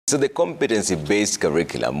So the competency-based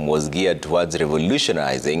curriculum was geared towards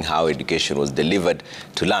revolutionizing how education was delivered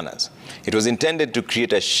to learners. It was intended to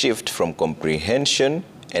create a shift from comprehension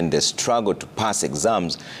and the struggle to pass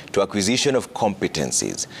exams to acquisition of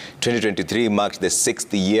competencies. 2023 marked the 6th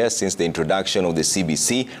year since the introduction of the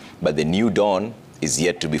CBC, but the new dawn is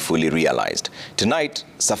yet to be fully realized. Tonight,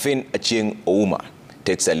 Serfine Achieng Ouma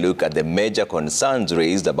takes a look at the major concerns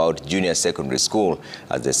raised about junior secondary school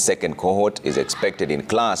as the second cohort is expected in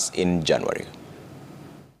class in January.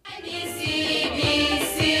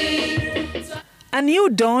 A new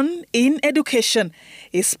dawn in education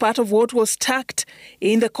is part of what was tucked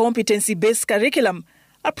in the competency-based curriculum,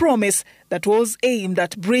 a promise that was aimed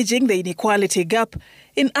at bridging the inequality gap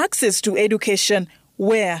in access to education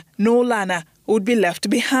where no learner would be left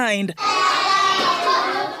behind.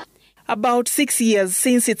 About 6 years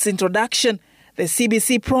since its introduction, the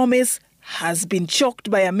CBC promise has been choked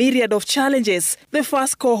by a myriad of challenges. The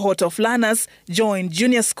first cohort of learners joined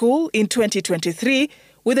junior school in 2023,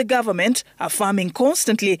 with the government affirming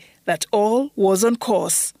constantly that all was on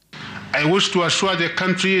course. I wish to assure the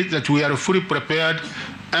country that we are fully prepared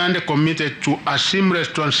and committed to a seamless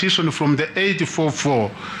transition from the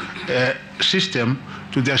 844 system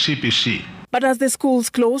to the CBC. But as the schools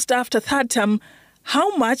closed after third term,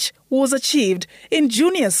 how much was achieved in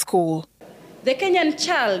junior school? The Kenyan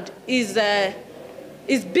child is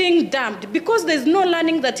being dumped because there's no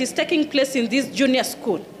learning that is taking place in this junior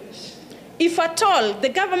school. If at all the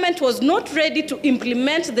government was not ready to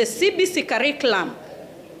implement the CBC curriculum,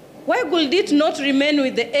 why would it not remain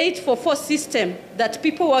with the 844 system that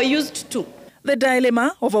people were used to? The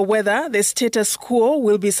dilemma over whether the status quo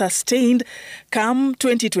will be sustained come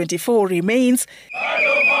 2024 remains.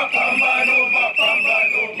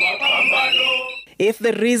 If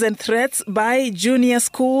the recent threats by junior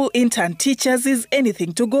school intern teachers is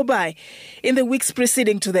anything to go by. In the weeks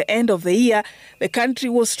preceding to the end of the year, the country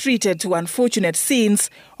was treated to unfortunate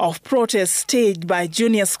scenes of protests staged by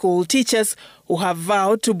junior school teachers who have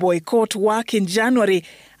vowed to boycott work in January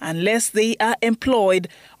unless they are employed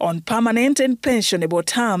on permanent and pensionable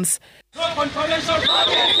terms.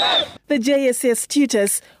 The JSS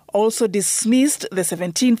tutors also dismissed the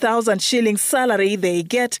 17,000 shillings salary they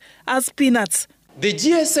get as peanuts. The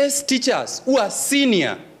JSS teachers who are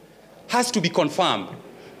senior has to be confirmed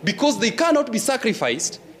because they cannot be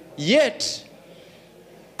sacrificed, yet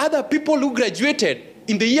other people who graduated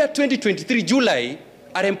in the year 2023 July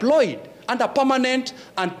are employed under permanent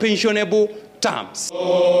and pensionable terms.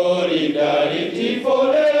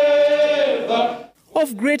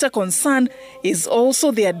 Of greater concern is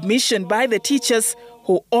also the admission by the teachers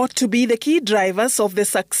who ought to be the key drivers of the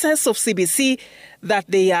success of CBC that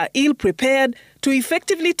they are ill-prepared to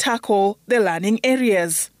effectively tackle the learning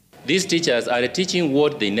areas. These teachers are teaching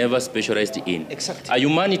what they never specialized in. Exactly. A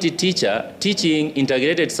humanity teacher teaching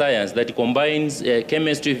integrated science that combines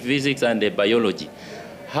chemistry, physics, and biology.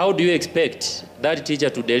 How do you expect that teacher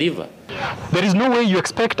to deliver? There is no way you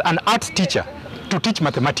expect an arts teacher to teach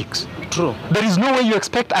mathematics. True. There is no way you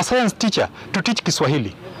expect a science teacher to teach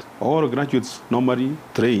Kiswahili. All graduates normally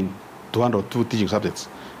train to 1 or 2 teaching subjects,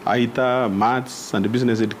 either maths and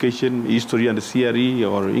business education, history and theory,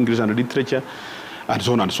 or English and literature, and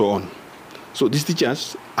so on and so on. So these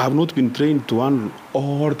teachers have not been trained to learn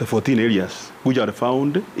all the 14 areas which are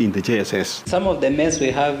found in the JSS. Some of the mess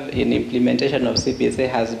we have in implementation of CBC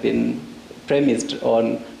has been premised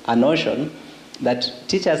on a notion that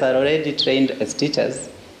teachers are already trained as teachers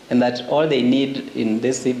and that all they need in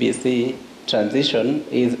this CBC transition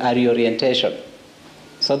is a reorientation.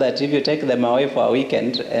 So that if you take them away for a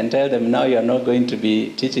weekend and tell them now you're not going to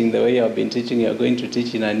be teaching the way you have been teaching, you're going to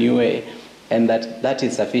teach in a new way, and that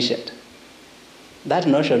is sufficient. That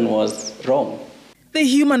notion was wrong. The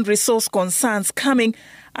human resource concerns coming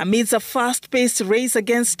amidst a fast-paced race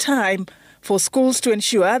against time for schools to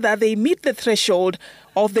ensure that they meet the threshold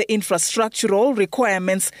of the infrastructural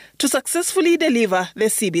requirements to successfully deliver the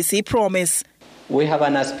CBC promise. We have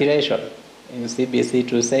an aspiration in CBC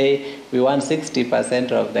to say we want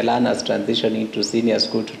 60% of the learners transitioning to senior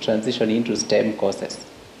school to transition into STEM courses.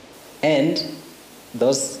 And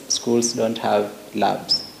those schools don't have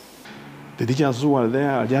labs. The teachers who are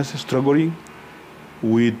there are just struggling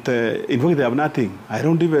with, in fact, they have nothing. I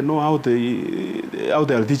don't even know how they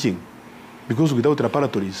are teaching, because without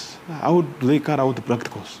laboratories, how do they carry out the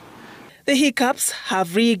practicals? The hiccups have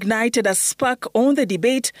reignited a spark on the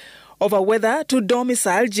debate over whether to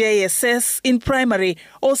domicile JSS in primary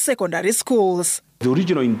or secondary schools. The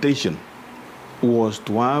original intention was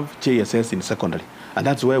to have JSS in secondary, and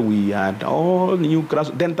that's where we had all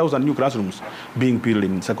 10,000 new classrooms being built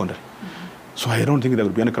in secondary. So I don't think there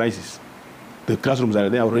will be any crisis. The classrooms are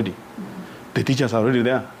there already. The teachers are already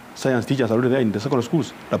there. Science teachers are already there in the secondary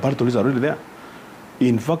schools. Laboratories are already there.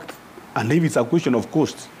 In fact, and if it's a question of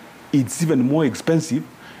cost, it's even more expensive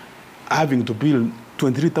having to build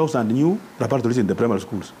 23,000 new laboratories in the primary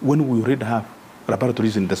schools when we already have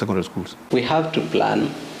laboratories in the secondary schools. We have to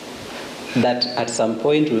plan that at some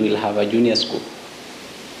point we will have a junior school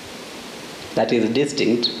that is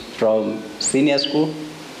distinct from senior school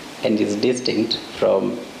and is distinct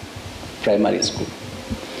from primary school.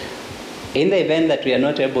 In the event that we are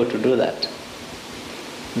not able to do that,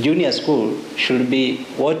 junior school should be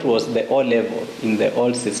what was the O level in the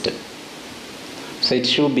old system. So it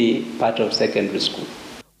should be part of secondary school.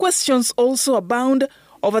 Questions also abound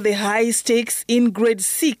over the high stakes in grade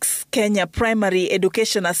 6 Kenya Primary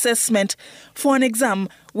Education Assessment for an exam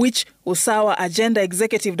which Usawa Agenda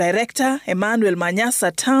Executive Director Emmanuel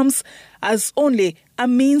Manyasa terms as only a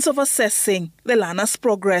means of assessing the learner's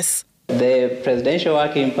progress. The Presidential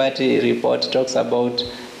Working Party report talks about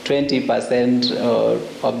 20%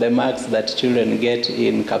 of the marks that children get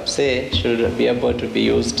in CAPSE should be able to be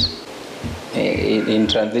used in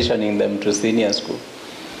transitioning them to senior school.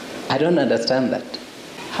 I don't understand that.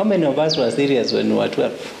 How many of us were serious when we were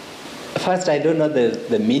 12? First, I don't know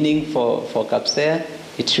the meaning for CAPSE.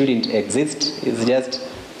 It shouldn't exist. It's just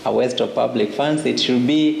a waste of public funds. It should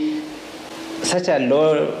be such a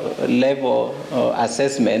low-level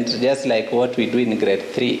assessment, just like what we do in grade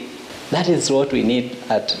 3. That is what we need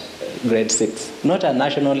at grade 6, not a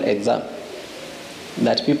national exam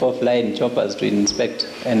that people fly in choppers to inspect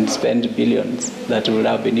and spend billions that would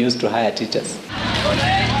have been used to hire teachers.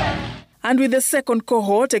 And with the second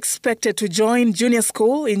cohort expected to join junior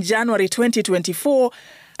school in January 2024,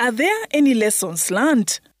 are there any lessons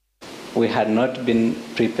learned? We had not been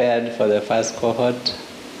prepared for the first cohort,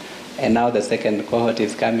 and now the second cohort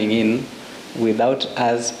is coming in without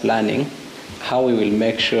us planning how we will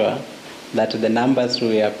make sure that the numbers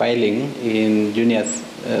we are piling in junior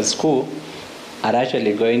school are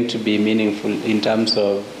actually going to be meaningful in terms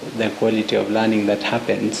of the quality of learning that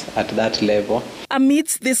happens at that level.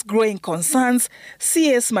 Amidst these growing concerns,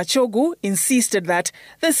 CS Machogu insisted that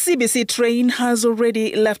the CBC train has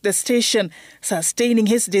already left the station, sustaining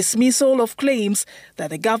his dismissal of claims that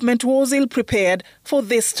the government was ill-prepared for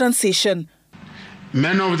this transition.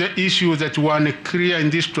 Many of the issues that were unclear in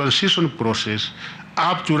this transition process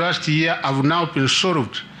up to last year have now been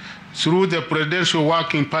solved through the Presidential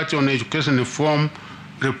Working Party on Education Reform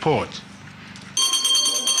report.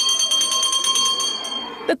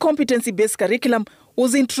 The Competency Based Curriculum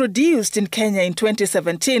was introduced in Kenya in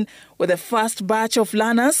 2017, with the first batch of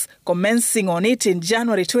learners commencing on it in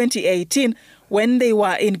January 2018 when they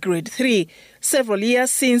were in grade 3. Several years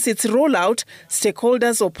since its rollout,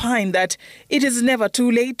 stakeholders opine that it is never too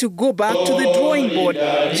late to go back to the drawing board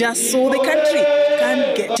just so the country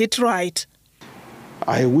can get it right.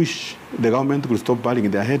 I wish the government could stop burying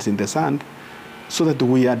their heads in the sand so that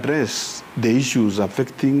we address the issues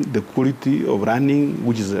affecting the quality of learning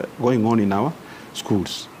which is going on in our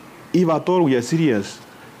schools. If at all we are serious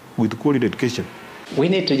with quality education, we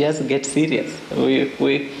need to just get serious.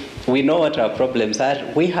 We know what our problems are.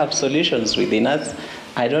 We have solutions within us.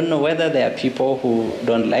 I don't know whether there are people who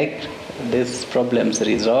don't like these problems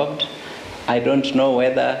resolved. I don't know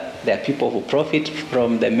whether there are people who profit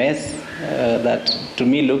from the mess that to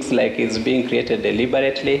me looks like is being created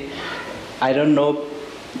deliberately. I don't know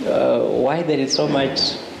why there is so much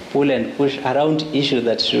pull and push around issues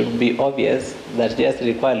that should be obvious, that just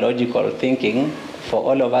require logical thinking for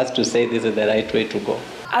all of us to say this is the right way to go.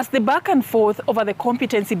 As the back and forth over the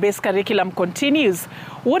competency-based curriculum continues,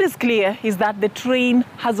 what is clear is that the train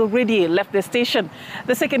has already left the station.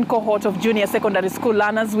 The second cohort of junior secondary school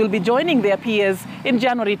learners will be joining their peers in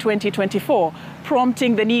January 2024,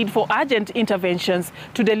 prompting the need for urgent interventions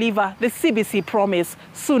to deliver the CBC promise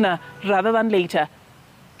sooner rather than later.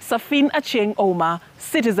 Serfine Achieng Ouma,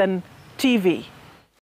 Citizen TV.